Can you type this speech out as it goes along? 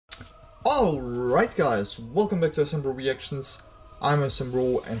Alright guys, welcome back to Assemble Reactions. I'm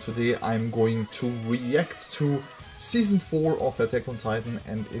Assemble and today I'm going to react to Season 4 of Attack on Titan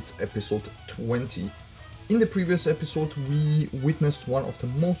and it's episode 20. In the previous episode we witnessed one of the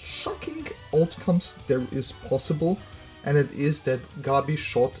most shocking outcomes there is possible, and it is that Gabi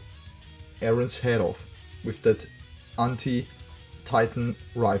shot Eren's head off with that anti-Titan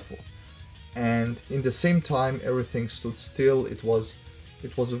rifle. And in the same time everything stood still. It was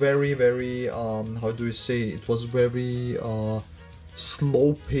very how do you say, it was very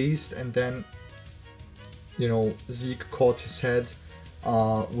slow paced, and then Zeke caught his head,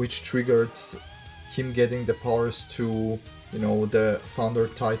 which triggered him getting the powers to the Thunder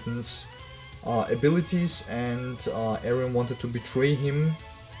Titans abilities, and Eren wanted to betray him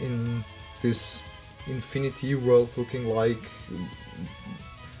in this infinity world looking like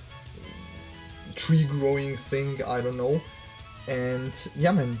tree growing thing, I don't know. And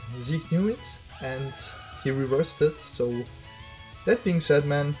yeah man, Zeke knew it and he reversed it. So that being said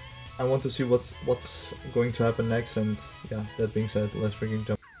man, I want to see what's going to happen next, and yeah, that being said, let's freaking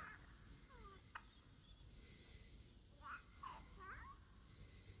jump.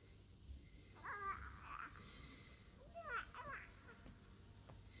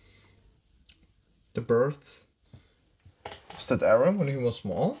 The birth. Is that Eren when he was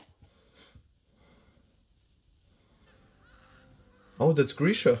small? Oh, that's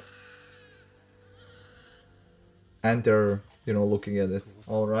Grisha. And they're, looking at it.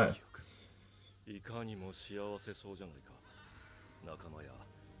 Alright. いかにも幸せそうじゃないか。仲間や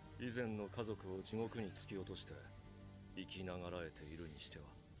以前の家族を地獄に突き落として生きながらえているにして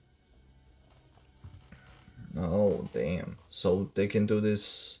は。Oh, damn. So they can do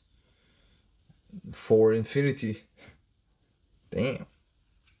this for infinity. Damn.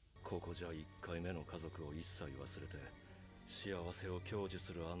 ここじゃ1回目の家族を一切忘れて幸せを享受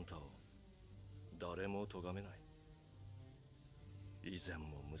するあんたを誰も咎めない。以前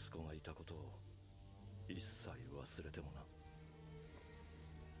も息子がいたことを一切忘れてもな。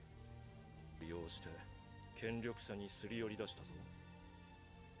利用して権力者にすり寄り出したぞ。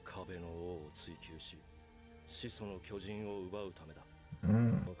壁の王を追求し始祖の巨人を奪うためだ。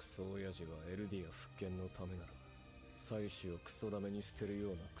クソ親父がエルディア復権のためなら妻子をクソダメに捨てるよ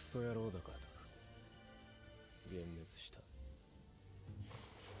うなクソ野郎だからだ。幻滅した。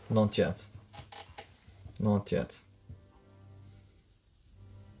Not yet. Not yet.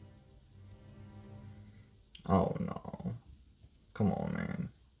 Oh no. Come on, man.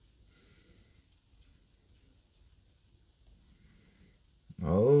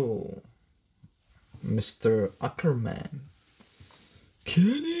 Oh. Mr. Ackerman.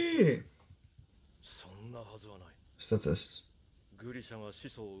 Kenny! そんなはずはない。Is that this? グリシャが始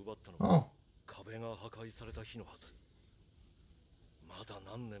祖を奪ったの Oh. は壁が破壊された日のはず。まだ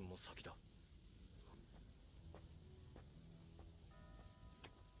何年も先だ。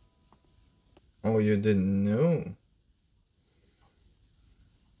Oh, you didn't know.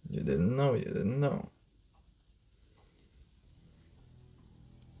 You didn't know, you didn't know.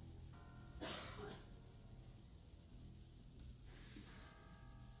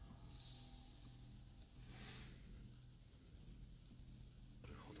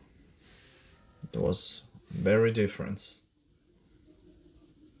 It was very different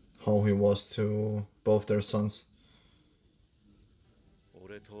how he was to both their sons.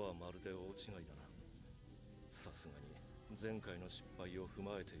 俺とはまるで大違いだな。さすがに前回の失敗を踏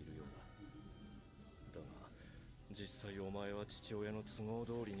まえているようだ。だが実際お前は父親の都合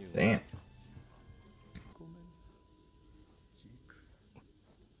通りに。 Damn. ごめん、ジーク。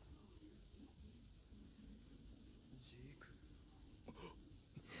ジ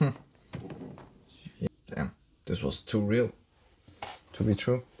ーク。 Damn. This was too real to be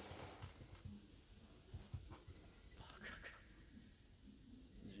true.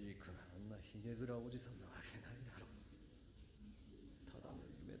 ジークがあんなヒゲ面おじさんなわけないだろ。ただの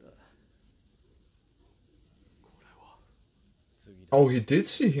夢だ。これは次だ。 Oh, he did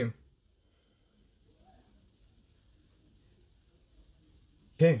see him.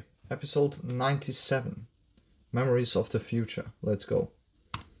 Okay, episode 97. Memories of the Future. Let's go.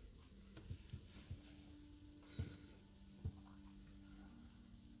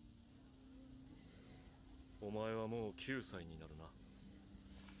 お前はもう9歳になるな。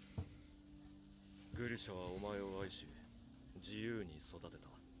グリシャはお前を愛し自由に育て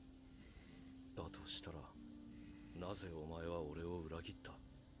た。だとしたらなぜお前は俺を裏切った？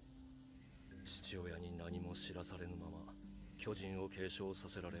父親に何も知らされぬまま巨人を継承さ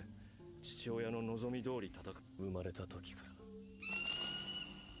せられ、父親の望み通り戦う。生まれた時から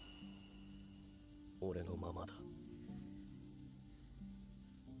俺のままだ。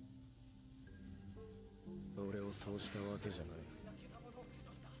俺をそうしたわけじゃない。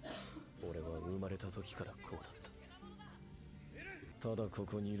俺は生まれた時からこうだった。ただこ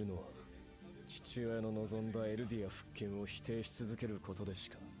こにいるのは父親の望んだエルディア復権を否定し続けることでし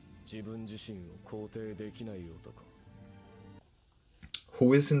か自分自身を肯定できない男。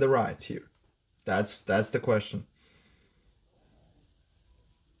 Who is in the right here? That's the question.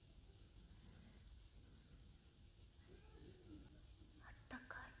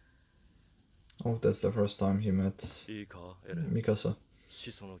 Oh, that's the first time he met Mikasa.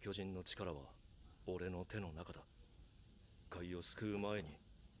 始祖の巨人の力は俺の手の中だ。世界を救う前に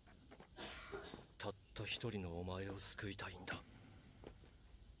たった一人のお前を救いたいんだ。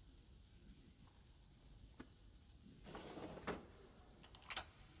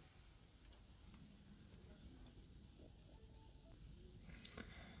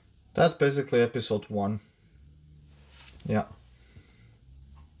That's basically episode 1. Yeah.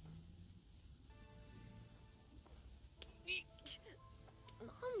 な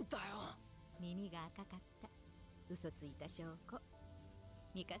んだよ。耳が赤かった。嘘ついた証拠。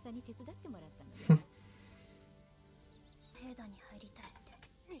ミカサに手伝ってもらったのよ。兵団に入りたいっ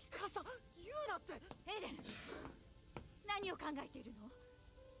て。ミカサ、言うなって。エレン、何を考えているの？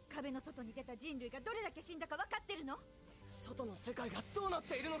壁の外に出た人類がどれだけ死んだか分かってるの？外の世界がどうなっ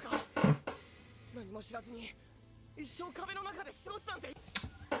ているのか何も知らずに一生壁の中で過ごすなんて。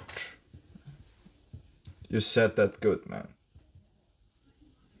 You said that good, man.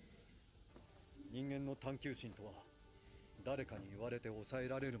 人間の探求心とは誰かに言われて抑え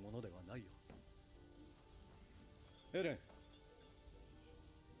られるものではないよ。エレン、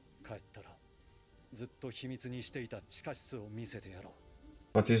帰ったらずっと秘密にしていた地下室を見せてやろ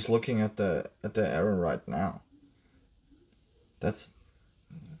う。 But he's looking at the Eren right now. That's...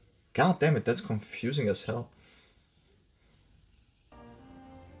 God damn it, that's confusing as hell.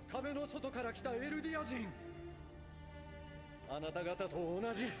 壁の外から来たエルディア人、あなた方と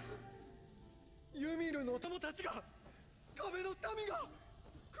同じユミルの友達が、壁の民が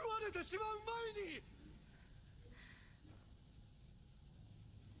食われてしまう前に。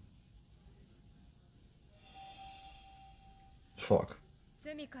Fuck.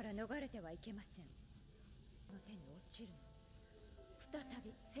 罪から逃れてはいけません。の手に落ちるの。再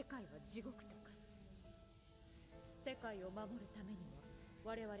び世界は地獄と化す。世界を守るためにも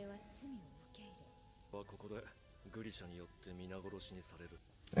我々は罪を受け入れ。はここでグリシャによって皆殺しにされる。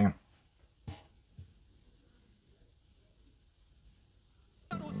Damn.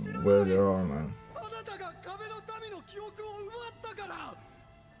 Where they are, man. あなたが壁の民の記憶を奪ったから。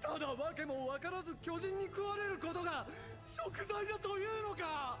ただ訳も分からず巨人に食われることが食材だというの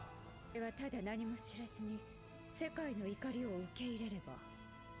か。ではただ何も知らずに世界の怒りを受け入れれば、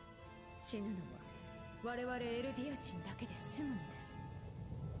死ぬのは我々エルディア人だけで済むので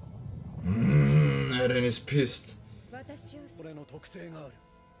す。Eren is pissed. 私をこれの特性がある。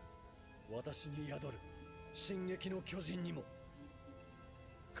私に宿る進撃の巨人にも。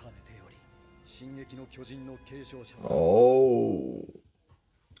かねてより進撃の巨人の継承者。 Oh.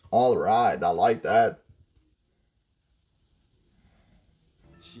 Alright, I like that.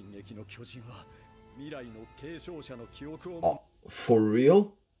 進撃の巨人は未来の継承者の記憶を。 Oh, for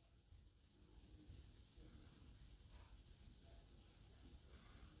real?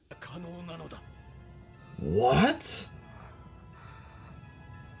 可能なのだ。 What?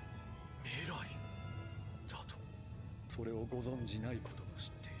 未来だと。それをご存じないことも知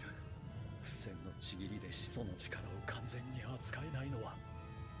っている。付箋のちぎりで始祖の力を完全に扱えないのは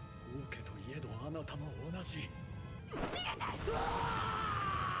王家といえどあなたも同じ。人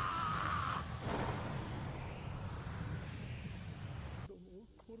を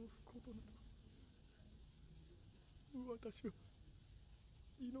殺すことなど、私は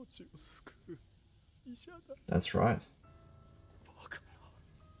命を救う医者だ。 That's right. バカな。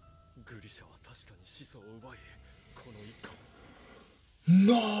グリシャは確かに始祖を奪い、この一家を。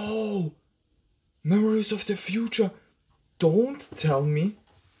 No! Memories of the future. Don't tell me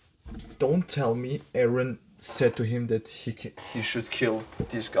Eren said to him that he should kill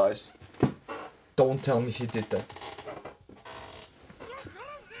these guys. Don't tell me he did that.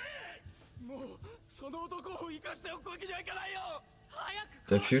 もうその男を生かしておくわけにはいかないよ。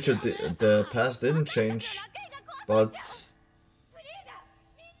 The future, the past didn't change, but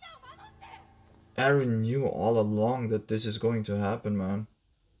Eren knew all along that this is going to happen, man.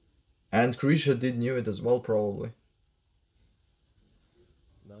 And Grisha did knew it as well, probably.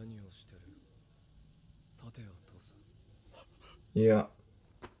 何をしてる。立てよ父さん。 Yeah.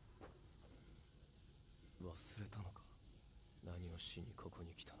 忘れたのか。何をしにここ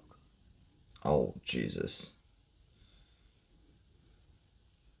に来たのか。 Oh, Jesus.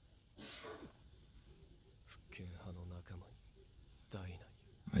 復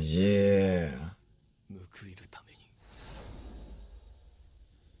Yeah. 報いるために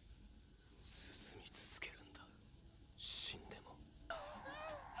進み続けるんだ。死んでも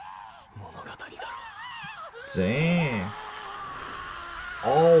物語だろう。 Damn.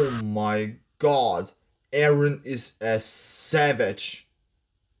 Oh my god. Eren is a savage.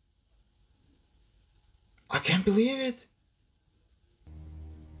 I can't believe it.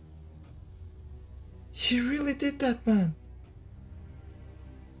 He really did that, man.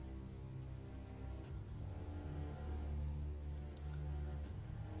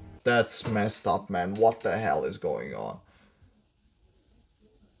 That's messed up, man. What the hell is going on?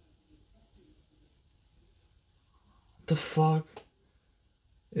 The fuck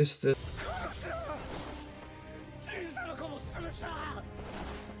is this?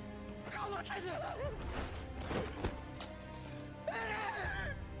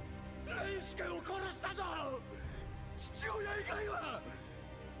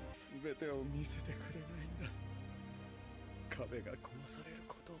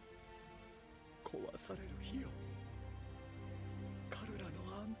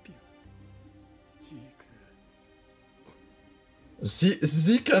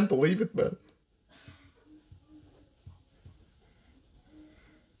 Z can't believe it, man.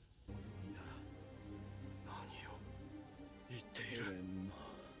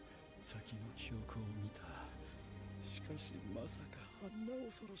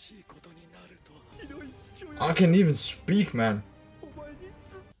 I can't even speak, man.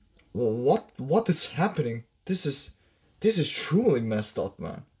 What is happening? This is truly messed up,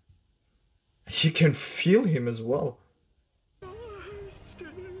 man. You can feel him as well.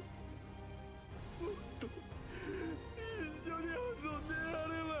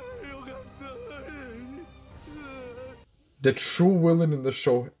 The true villain in the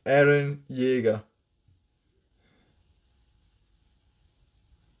show, Eren Yeager.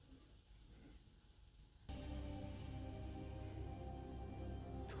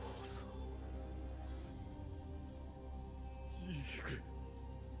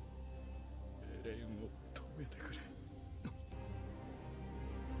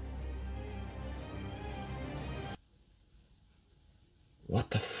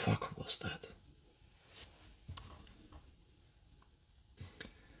 What the fuck was that?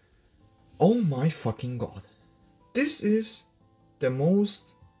 Oh my fucking god. This is the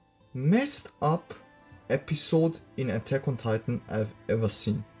most messed up episode in Attack on Titan I've ever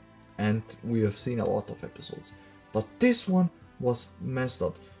seen. And we have seen a lot of episodes. But this one was messed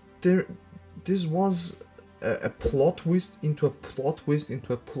up. This was a plot twist into a plot twist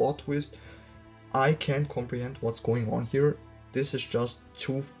into a plot twist. I can't comprehend what's going on here. This is just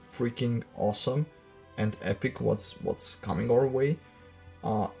too freaking awesome and epic what's coming our way.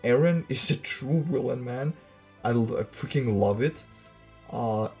 Eren is a true villain, man. I freaking love it.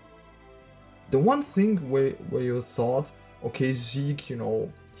 The one thing where you thought, okay, Zeke, you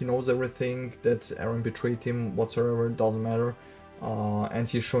know, he knows everything, that Eren betrayed him, whatsoever, doesn't matter. And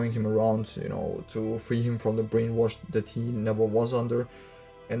he's showing him around, you know, to free him from the brainwash that he never was under.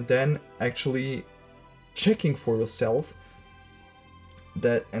 And then actually checking for yourself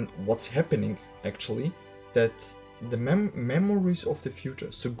that and what's happening actually, that the memories of the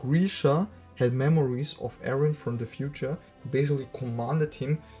future. So Grisha had memories of Eren from the future, who basically commanded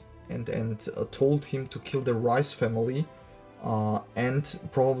him and told him to kill the Rice family, and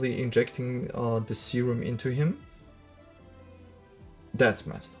probably injecting the serum into him. That's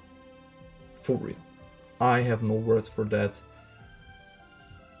messed up. For real. I have no words for that.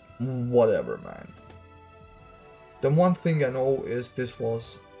 Whatever, man. The one thing I know is this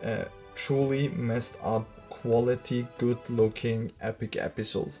was a truly messed up, quality, good looking, epic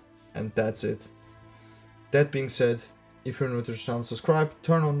episode. And that's it. That being said, if you're new to the channel, subscribe,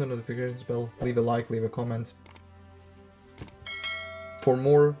 turn on the notifications bell, leave a like, leave a comment. For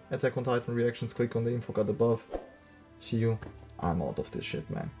more Attack on Titan reactions, click on the info card above. See you. I'm out of this shit,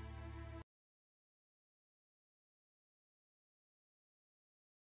 man.